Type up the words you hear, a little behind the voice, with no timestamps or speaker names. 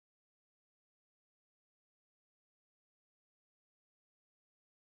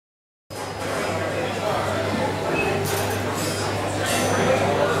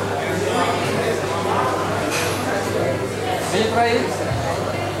try it?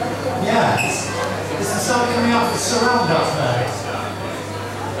 Yeah, this is something coming up with surround up there.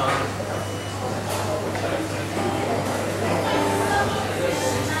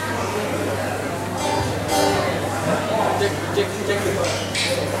 Check it.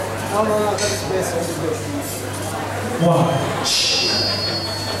 No, that's best. One.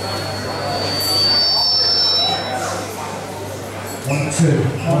 One, two.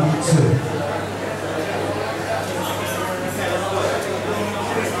 One, two.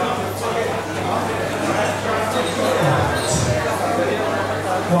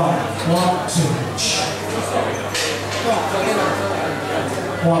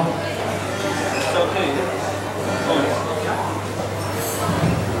 One.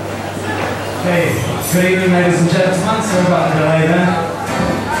 Okay, good evening ladies and gentlemen, sorry about the delay there.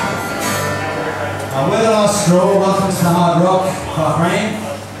 We're the last straw, welcome to the Hard Rock, Bahrain.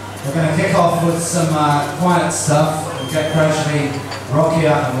 We're going to kick off with some quiet stuff. We'll get gradually rockier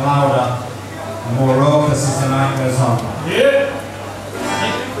and louder and more raucous as the night goes on. Yeah.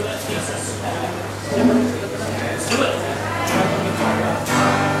 Thank you for that thesis.